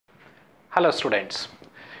Hello students.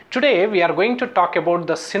 Today we are going to talk about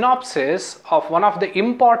the synopsis of one of the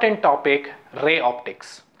important topic, ray optics.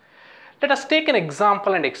 Let us take an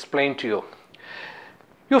example and explain to you.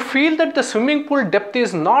 You feel that the swimming pool depth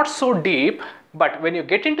is not so deep, but when you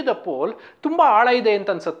get into the pool, ತುಂಬಾ ಆಳ ಇದೆ ಅಂತ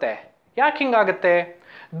ಅನ್ಸುತ್ತೆ. ಯಾಕೆ ಹಿಂಗಾಗುತ್ತೆ?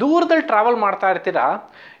 ದೂರದಲ್ಲಿ travel ಮಾಡ್ತಾ ಇರ್ತೀರಾ,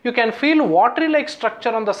 you can feel watery like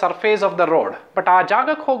structure on the surface of the road, but ಆ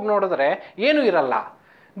ಜಾಗಕ್ಕೆ ಹೋಗಿ ನೋಡಿದ್ರೆ ಏನೂ ಇರಲ್ಲ.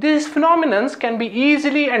 These phenomena can be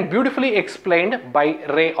easily and beautifully explained by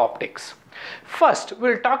ray optics. First,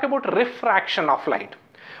 we'll talk about refraction of light.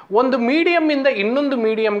 ಒಂದು medium ಇಂದ ಇನ್ನೊಂದು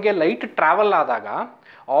ಮೀಡಿಯಂಗೆ light travel ಆದಾಗ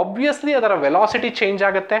obviously ಅದರ ವೆಲಾಸಿಟಿ ಚೇಂಜ್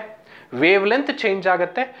ಆಗುತ್ತೆ, ವೇವ್ ಲೆಂತ್ ಚೇಂಜ್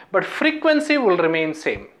ಆಗುತ್ತೆ, but frequency will remain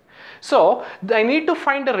same. So, I need to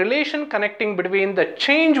find a relation connecting between the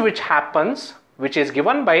change which happens, which is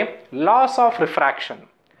given by laws of refraction.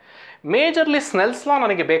 Majorly Snell's law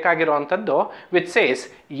ನನಗೆ ಬೇಕಾಗಿರುವಂಥದ್ದು which says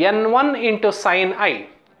n1 into sin I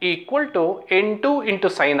equal to n2 into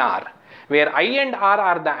sin R, where I and R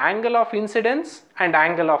are the angle of incidence and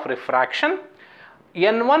angle of refraction.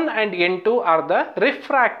 n1 and n2 are the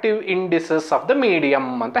refractive indices of the medium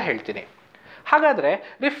ಅಂತ ಹೇಳ್ತೀನಿ. ಹಾಗಾದರೆ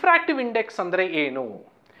refractive index ಅಂದರೆ ಏನು?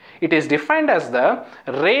 It is defined as the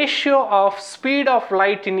ratio of speed of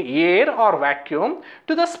light in air or vacuum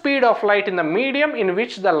to the speed of light in the medium in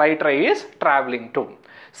which the light ray is traveling to.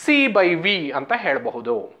 C by V ಅಂತ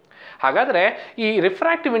ಹೇಳಬಹುದು. ಹಾಗಾದರೆ ಈ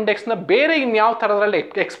refractive ಇಂಡೆಕ್ಸ್ನ ಬೇರೆ ಇನ್ಯಾವ ಥರದಲ್ಲಿ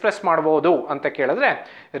express ಮಾಡಬಹುದು ಅಂತ ಕೇಳಿದ್ರೆ,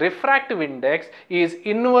 refractive index is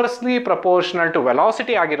inversely proportional to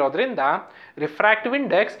velocity ಆಗಿರೋದ್ರಿಂದ refractive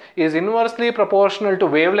index is inversely proportional to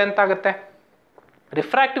wave length ಆಗುತ್ತೆ.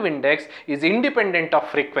 Refractive index is independent of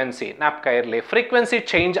frequency. ಜ್ಞಾಪಕ ಇರಲಿ, ಫ್ರೀಕ್ವೆನ್ಸಿ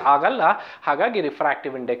ಚೇಂಜ್ ಆಗಲ್ಲ, ಹಾಗಾಗಿ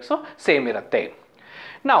ರಿಫ್ರಾಕ್ಟಿವ್ ಇಂಡೆಕ್ಸು ಸೇಮ್ ಇರುತ್ತೆ.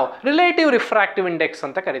 ನಾವು ರಿಲೇಟಿವ್ ರಿಫ್ರಾಕ್ಟಿವ್ ಇಂಡೆಕ್ಸ್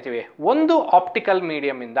ಅಂತ ಕರಿತೀವಿ. ಒಂದು ಆಪ್ಟಿಕಲ್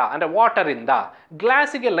ಮೀಡಿಯಮಿಂದ ಅಂದರೆ ವಾಟರಿಂದ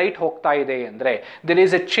ಗ್ಲಾಸಿಗೆ ಲೈಟ್ ಹೋಗ್ತಾ ಇದೆ ಅಂದರೆ there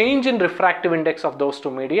is A change in refractive index of those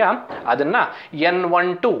two media. ಅದನ್ನು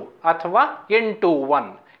n12 ಅಥವಾ n21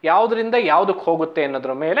 ಯಾವುದರಿಂದ ಯಾವುದಕ್ಕೆ ಹೋಗುತ್ತೆ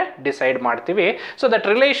ಅನ್ನೋದ್ರ ಮೇಲೆ ಡಿಸೈಡ್ ಮಾಡ್ತೀವಿ. So that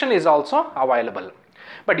relation is also available.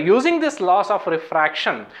 But using this laws of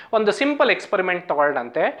refraction, ಒಂದು simple experiment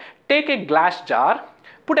ತಗೊಳ್ಳಂತೆ. Take a glass jar,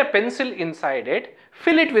 put a pencil inside it,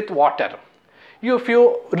 fill it with water. If you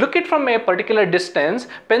look it from a particular distance,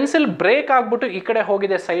 pencil break ಆಗ್ಬಿಟ್ಟು ಈ ಕಡೆ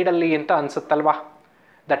ಹೋಗಿದೆ ಸೈಡಲ್ಲಿ ಅಂತ ಅನ್ಸುತ್ತಲ್ವಾ?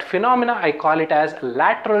 That phenomena I call it as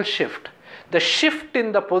lateral shift. The shift in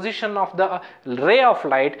the position of the ray of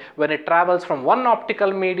light when it travels from one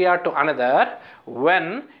optical media to another when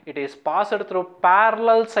it is passed through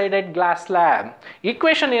parallel sided glass slab.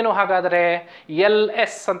 Equation ಏನು ಹಾಗಾದರೆ?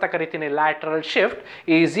 LS ಅಂತ ಕರಿತೀನಿ, lateral shift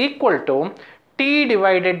is equal to T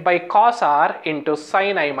divided by cos R into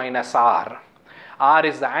sin I minus R. R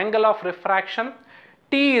is the angle of refraction,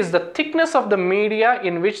 T is the thickness of the media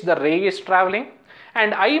in which the ray is traveling,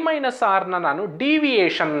 and I minus R na ನಾನು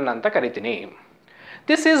deviation ಅಂತ ಕರಿತೀನಿ.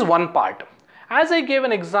 This is one part. As I gave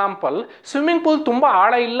an example, swimming pool ತುಂಬ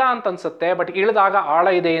ಆಳ ಇಲ್ಲ ಅಂತ ಅನ್ಸುತ್ತೆ, but ಇಳಿದಾಗ ಆಳ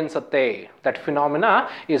ಇದೆ ಅನ್ಸುತ್ತೆ. That phenomena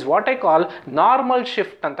is what I call normal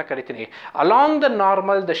shift ಅಂತ ಕರಿತೀನಿ. Along the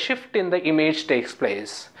normal, the shift in the image takes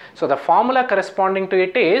place. So the formula corresponding to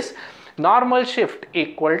it is normal shift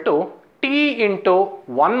equal to T into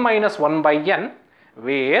 1 minus 1 by n,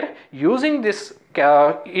 where using this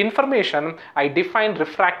information I define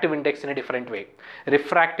refractive index in a different way.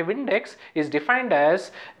 Refractive index is defined as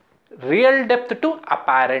real depth to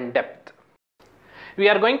apparent depth. We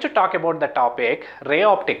are going to talk about the topic ray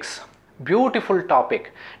optics. Beautiful topic.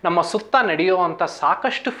 ನಮ್ಮ ಸುತ್ತ ನಡೆಯುವಂಥ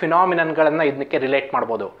ಸಾಕಷ್ಟು ಫಿನಾಮಿನನ್ಗಳನ್ನು ಇದಕ್ಕೆ relate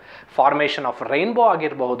ಮಾಡ್ಬೋದು. Formation of rainbow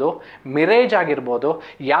ಆಗಿರ್ಬೋದು, mirage ಆಗಿರ್ಬೋದು,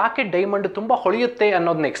 ಯಾಕೆ diamond ತುಂಬ ಹೊಳೆಯುತ್ತೆ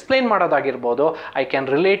ಅನ್ನೋದನ್ನ ಎಕ್ಸ್ಪ್ಲೈನ್ ಮಾಡೋದಾಗಿರ್ಬೋದು. I can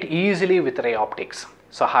relate easily with ರೇ ಆಪ್ಟಿಕ್ಸ್.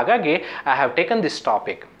 ಸೊ ಹಾಗಾಗಿ I have taken this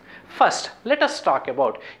topic. First let us talk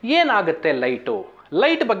about ಏನಾಗುತ್ತೆ ಲೈಟು.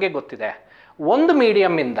 ಲೈಟ್ ಬಗ್ಗೆ ಗೊತ್ತಿದೆ. ಒಂದು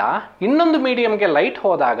ಮೀಡಿಯಮ್ಮಿಂದ ಇನ್ನೊಂದು ಮೀಡಿಯಮ್ಗೆ ಲೈಟ್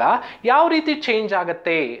ಹೋದಾಗ ಯಾವ ರೀತಿ ಚೇಂಜ್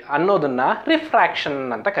ಆಗುತ್ತೆ ಅನ್ನೋದನ್ನು ರಿಫ್ರಾಕ್ಷನ್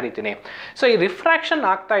ಅಂತ ಕರಿತೀನಿ. ಸೊ ಈ ರಿಫ್ರಾಕ್ಷನ್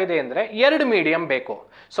ಆಗ್ತಾ ಇದೆ ಅಂದರೆ ಎರಡು ಮೀಡಿಯಮ್ ಬೇಕು.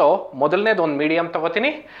 ಸೊ ಮೊದಲನೇದು ಒಂದು ಮೀಡಿಯಮ್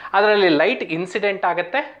ತಗೋತೀನಿ, ಅದರಲ್ಲಿ ಲೈಟ್ ಇನ್ಸಿಡೆಂಟ್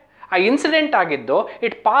ಆಗುತ್ತೆ. ಆ ಇನ್ಸಿಡೆಂಟ್ ಆಗಿದ್ದು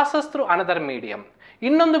it passes through another medium.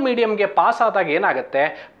 ಇನ್ನೊಂದು ಮೀಡಿಯಮ್ಗೆ ಪಾಸ್ ಆದಾಗ ಏನಾಗುತ್ತೆ?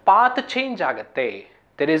 ಪಾತ್ ಚೇಂಜ್ ಆಗುತ್ತೆ.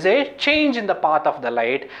 there is a change in the path of the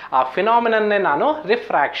light. ಆ ಫಿನಾಮಿನನ್ನೇ ನಾನು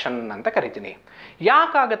ರಿಫ್ರಾಕ್ಷನ್ ಅಂತ ಕರಿತೀನಿ.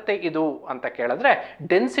 ಯಾಕಾಗುತ್ತೆ ಇದು ಅಂತ ಕೇಳಿದ್ರೆ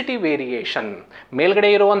ಡೆನ್ಸಿಟಿ ವೇರಿಯೇಷನ್. ಮೇಲ್ಗಡೆ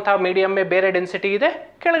ಇರುವಂಥ ಮೀಡಿಯಮ್ಮೇ ಬೇರೆ ಡೆನ್ಸಿಟಿ ಇದೆ,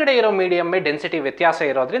 ಕೆಳಗಡೆ ಇರೋ ಮೀಡಿಯಮ್ಮೇ ಡೆನ್ಸಿಟಿ ವ್ಯತ್ಯಾಸ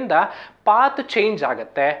ಇರೋದ್ರಿಂದ ಪಾತ್ ಚೇಂಜ್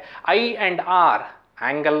ಆಗುತ್ತೆ. I and R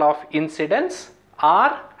angle of incidence,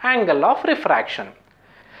 R angle of refraction.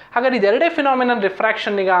 ಹಾಗಾದ್ರೆ ಇದೆರಡೇ ಫಿನಾಮಿನನ್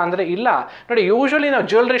ರಿಫ್ರಾಕ್ಷನ್ನಿಗ ಅಂದರೆ ಇಲ್ಲ. ನೋಡಿ, ಯೂಶ್ವಲಿ ನಾವು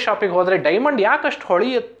ಜ್ಯುವೆಲ್ರಿ ಶಾಪಿಗೆ ಹೋದರೆ ಡೈಮಂಡ್ ಯಾಕಷ್ಟು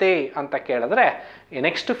ಹೊಳೆಯುತ್ತೆ ಅಂತ ಕೇಳಿದ್ರೆ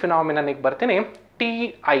ನೆಕ್ಸ್ಟ್ ಫಿನಾಮಿನನಿಗೆ ಬರ್ತೀನಿ,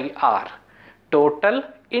 TIR, total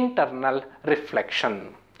internal reflection.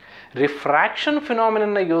 Refraction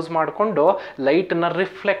ಫಿನಾಮಿನನ್ನ use ಮಾಡಿಕೊಂಡು ಲೈಟನ್ನು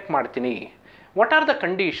ರಿಫ್ಲೆಕ್ಟ್ ಮಾಡ್ತೀನಿ. ವಾಟ್ ಆರ್ ದ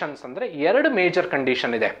ಕಂಡೀಷನ್ಸ್ ಅಂದರೆ ಎರಡು ಮೇಜರ್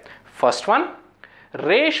ಕಂಡೀಷನ್ ಇದೆ. ಫಸ್ಟ್ ಒನ್,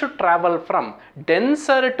 ರೇ should travel from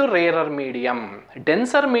denser to rarer medium.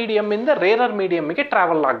 Denser ಮೀಡಿಯಮ್ಮಿಂದ rarer ಮೀಡಿಯಮ್ಗೆ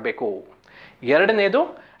travel ಆಗಬೇಕು. ಎರಡನೇದು,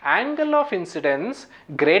 angle of incidence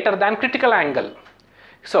greater than critical angle.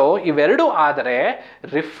 So ಇವೆರಡು ಆದರೆ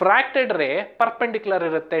ರಿಫ್ರಾಕ್ಟೆಡ್ ರೇ ಪರ್ಪೆಂಡಿಕ್ಯುಲರ್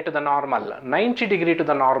ಇರುತ್ತೆ to the normal, 90 degree to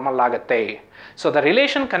the normal ಆಗುತ್ತೆ. So the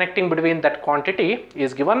relation connecting between that quantity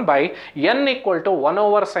is given by n equal to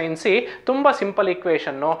 1/sin c. ತುಂಬ simple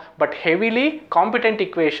ಇಕ್ವೇಷನ್ನು, but heavily competent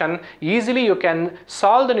equation. Easily you can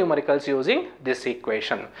solve the numericals using this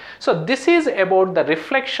equation. So this is about the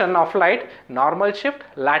reflection of light, normal shift,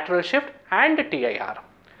 lateral shift and TIR.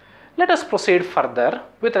 Let us proceed further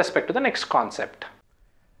with respect to the next concept.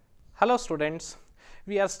 Hello students,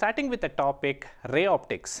 we are starting with the topic ray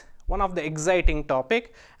optics, one of the exciting topic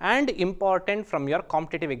and important from your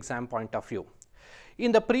competitive exam point of view.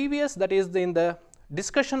 In the previous, that is in the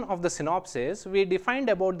discussion of the synopsis, we defined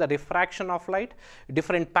about the refraction of light,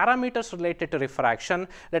 different parameters related to refraction.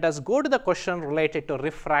 Let us go to the question related to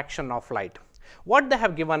refraction of light. What they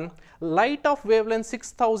have given, light of wavelength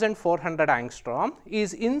 6400 angstrom is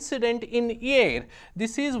incident in air.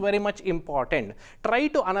 This is very much important. Try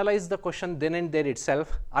to analyze the question then and there itself.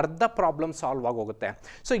 Arda problem solve agogutte.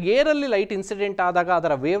 So air alli light incident adaga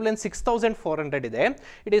adara wavelength 6400 ide.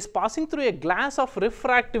 It is passing through a glass of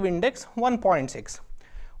refractive index 1.6.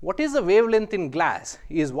 What is the wavelength in glass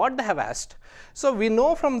is what they have asked. So we know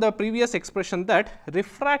from the previous expression that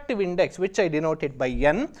refractive index, which I denoted by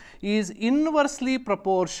n, is inversely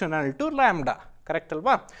proportional to lambda. Correct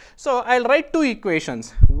alva? So I'll write two equations.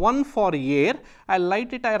 One for air, I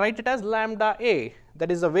write it as lambda a.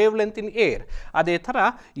 That is the wavelength in air. Ade thara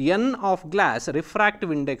n of glass,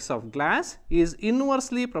 refractive index of glass, is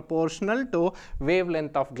inversely proportional to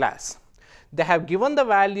wavelength of glass. They have given the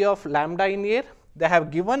value of lambda in air. They have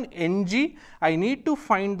given Ng. I need to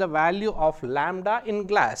find the value of lambda in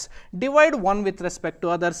glass. Divide one with respect to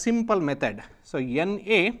other simple method. So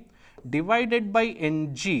Na divided by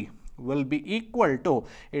Ng will be equal to,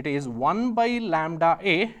 it is 1 by lambda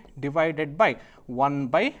a divided by 1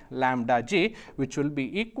 by lambda g, which will be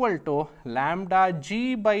equal to lambda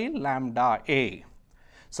g by lambda a.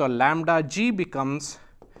 So lambda g becomes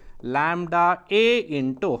lambda a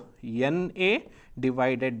into Na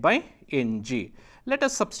divided by Ng. Let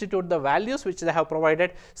us substitute the values which they have provided.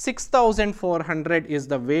 6400 is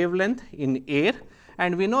the wavelength in air,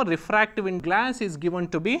 and we know refractive in glass is given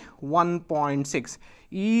to be 1.6.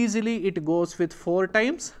 Easily it goes with 4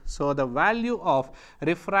 times. So the value of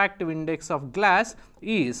refractive index of glass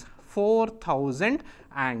is 4000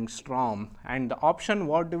 angstrom, and the option,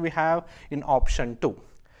 what do we have in option 2?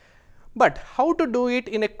 But how to do it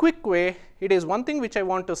in a quick way? It is one thing which I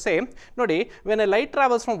want to say. Nodi, when a light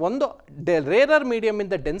travels from one rarer medium in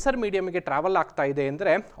the denser medium ಗೆ travel ಆಗ್ತಾ ಇದೆ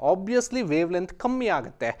ಅಂದರೆ obviously wave length ಕಮ್ಮಿ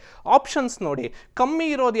ಆಗುತ್ತೆ. Options ನೋಡಿ, ಕಮ್ಮಿ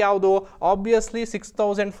ಇರೋದು ಯಾವುದು? ಆಬ್ವಿಯಸ್ಲಿ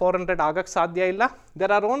 6400 ಆಗಕ್ಕೆ ಸಾಧ್ಯ ಇಲ್ಲ.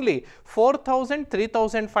 There are only 4000,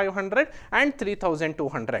 3500 and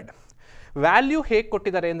 3200. Value ಹೇಗೆ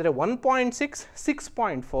ಕೊಟ್ಟಿದ್ದಾರೆ ಅಂದರೆ 1.6,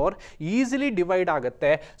 6.4 ಈಸಿಲಿ ಡಿವೈಡ್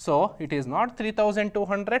ಆಗುತ್ತೆ. So it is not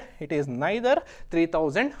 3200, it is neither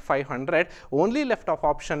 3500. Only left of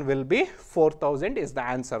option will be 4000 is the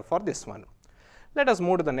answer for this one. Let us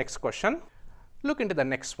move to the next question. Look into the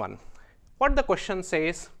next one. What the question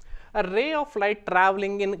says, a ray of light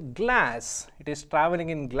traveling in glass, it is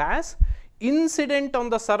traveling in glass, incident on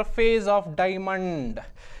the surface of diamond.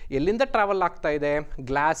 ಎಲ್ಲಿಂದ travel ಆಗ್ತಾ ಇದೆ?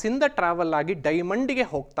 ಗ್ಲಾಸಿಂದ travel ಆಗಿ ಡೈಮಂಡಿಗೆ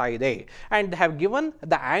ಹೋಗ್ತಾ ಇದೆ. And they have given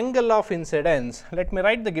the angle of incidence. Let me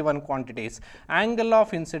right the given quantities. Angle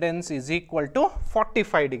of incidence is equal to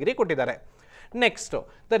 45 degree ಕೊಟ್ಟಿದ್ದಾರೆ. Next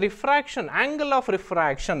the refraction, angle of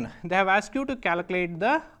refraction, they have ask you to calculate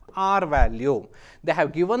the R value. They have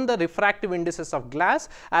given the refractive indices of glass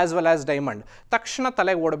as well as diamond. ತಕ್ಷಣ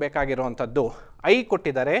ತಲೆಗೆ ಓಡಬೇಕಾಗಿರುವಂಥದ್ದು I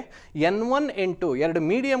ಕೊಟ್ಟಿದ್ದಾರೆ, N1, N2 ಎರಡು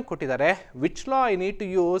medium ಕೊಟ್ಟಿದ್ದಾರೆ. Which law I need to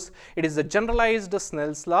use? It is the generalised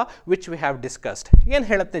ಸ್ನೆಲ್ಸ್ law which we have discussed. ಏನು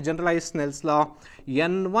ಹೇಳುತ್ತೆ generalised ಸ್ನೆಲ್ಸ್ law?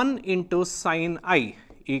 N1 into sin I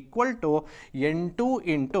equal to N2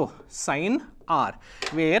 into sin R,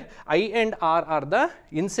 where I and R are the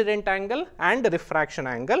incident angle and refraction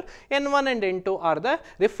angle. N1 and N2 are the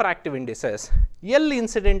refractive indices. ಎಲ್ಲಿ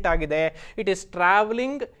incident ಆಗಿದೆ? It is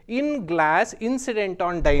travelling in glass, incident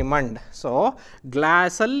on diamond. So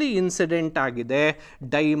ಗ್ಲಾಸಲ್ಲಿ incident ಆಗಿದೆ,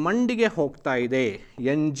 ಡೈಮಂಡಿಗೆ ಹೋಗ್ತಾ ಇದೆ.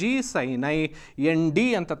 Ng sin I, Nd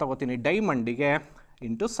ಅಂತ ತಗೋತೀನಿ ಡೈಮಂಡಿಗೆ,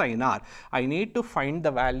 into sin R. I need to find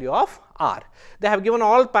the value of R. They have given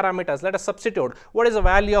all parameters. Let us substitute. What is the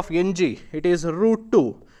value of Ng? It is √2.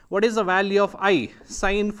 What is the value of I?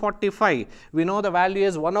 Sin 45. We know the value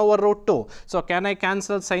is 1 over root 2. So can I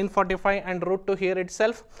cancel sin 45 and root 2 here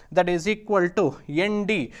itself? That is equal to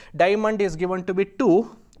ND. Diamond is given to be 2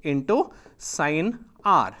 into sin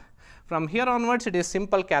R. From here onwards, it is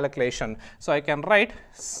simple calculation. So I can write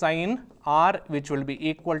sin R, which will be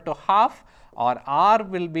equal to half, or R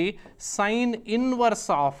will be sin inverse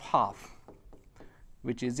of half,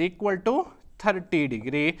 which is equal to 30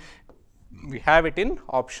 degree. We have it in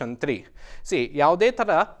option 3. See, ಯಾವುದೇ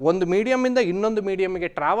ತರ ಒಂದು medium ಇಂದ ಇನ್ನೊಂದು ಮೀಡಿಯಂಗೆ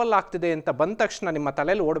travel ಆಗ್ತಿದೆ ಅಂತ ಬಂದ ತಕ್ಷಣ ನಿಮ್ಮ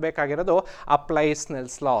ತಲೆಯಲ್ಲಿ ಓಡಬೇಕಾಗಿರೋದು apply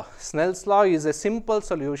ಸ್ನೆಲ್ಸ್ law. ಸ್ನೆಲ್ಸ್ law is a simple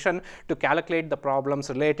solution to calculate the problems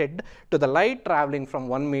related to the light traveling from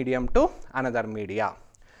one medium to another media.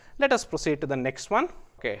 Let us proceed to the next one.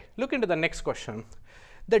 Okay, look into the next question.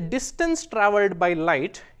 The distance traveled by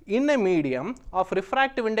light in a medium of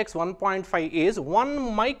refractive index 1.5 is 1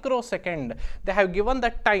 microsecond. They have given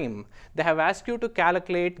the time. They have asked you to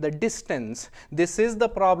calculate the distance. This is the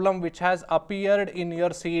problem which has appeared in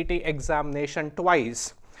your CET examination twice.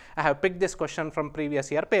 I have picked this question from previous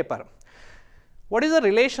year paper. What is the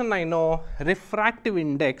relation I know? Refractive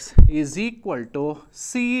index is equal to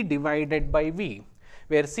C divided by V,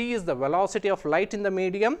 where C is the velocity of light in the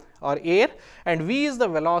medium or air and V is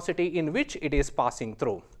the velocity in which it is passing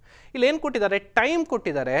through. ಇಲ್ಲಿ ಏನು ಕೊಟ್ಟಿದ್ದಾರೆ? Time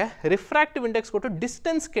ಕೊಟ್ಟಿದ್ದಾರೆ, refractive index ಕೊಟ್ಟು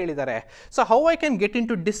distance ಕೇಳಿದ್ದಾರೆ. So how I can get in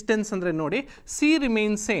to distance ಅಂದರೆ ನೋಡಿ, C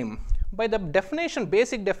remain same. By the definition,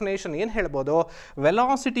 basic definition ಏನು ಹೇಳ್ಬೋದು?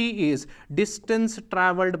 Velocity is distance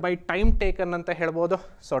travelled by time taken ಅಂತ ಹೇಳ್ಬೋದು.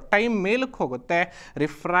 ಸೊ ಟೈಮ್ ಮೇಲಕ್ಕೆ ಹೋಗುತ್ತೆ.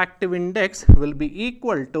 Refractive index will be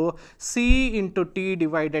equal to C into T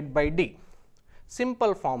divided by D.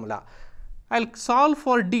 Simple formula. I'll solve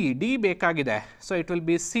for D. D ಬೇಕಾಗಿದೆ. So it will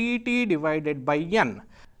be CT divided by N.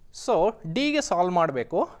 So D ಗೆ solve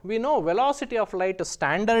ಮಾಡಬೇಕು. We know velocity of light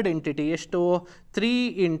standard entity ಎಷ್ಟು? 3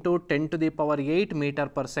 into 10 to the power 8 meter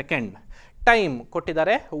per second. Time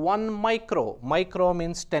ಕೊಟ್ಟಿದ್ದಾರೆ 1 micro. Micro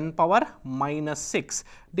means 10 power minus 6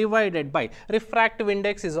 divided by refractive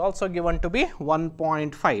index is also given to be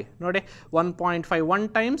 1.5. ನೋಡಿ 1.5 one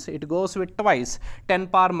times, it goes with twice. 10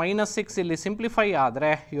 power minus 6 ಇಲ್ಲಿ simplify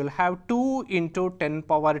ಆದರೆ you will have 2 into 10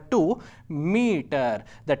 power 2 meter,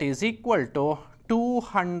 that is equal to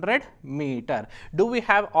 200 meter. Do we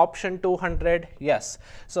have option 200? Yes.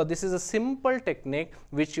 So this is a simple technique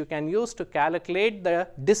which you can use to calculate the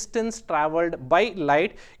distance traveled by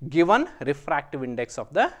light given refractive index of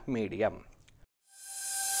the medium.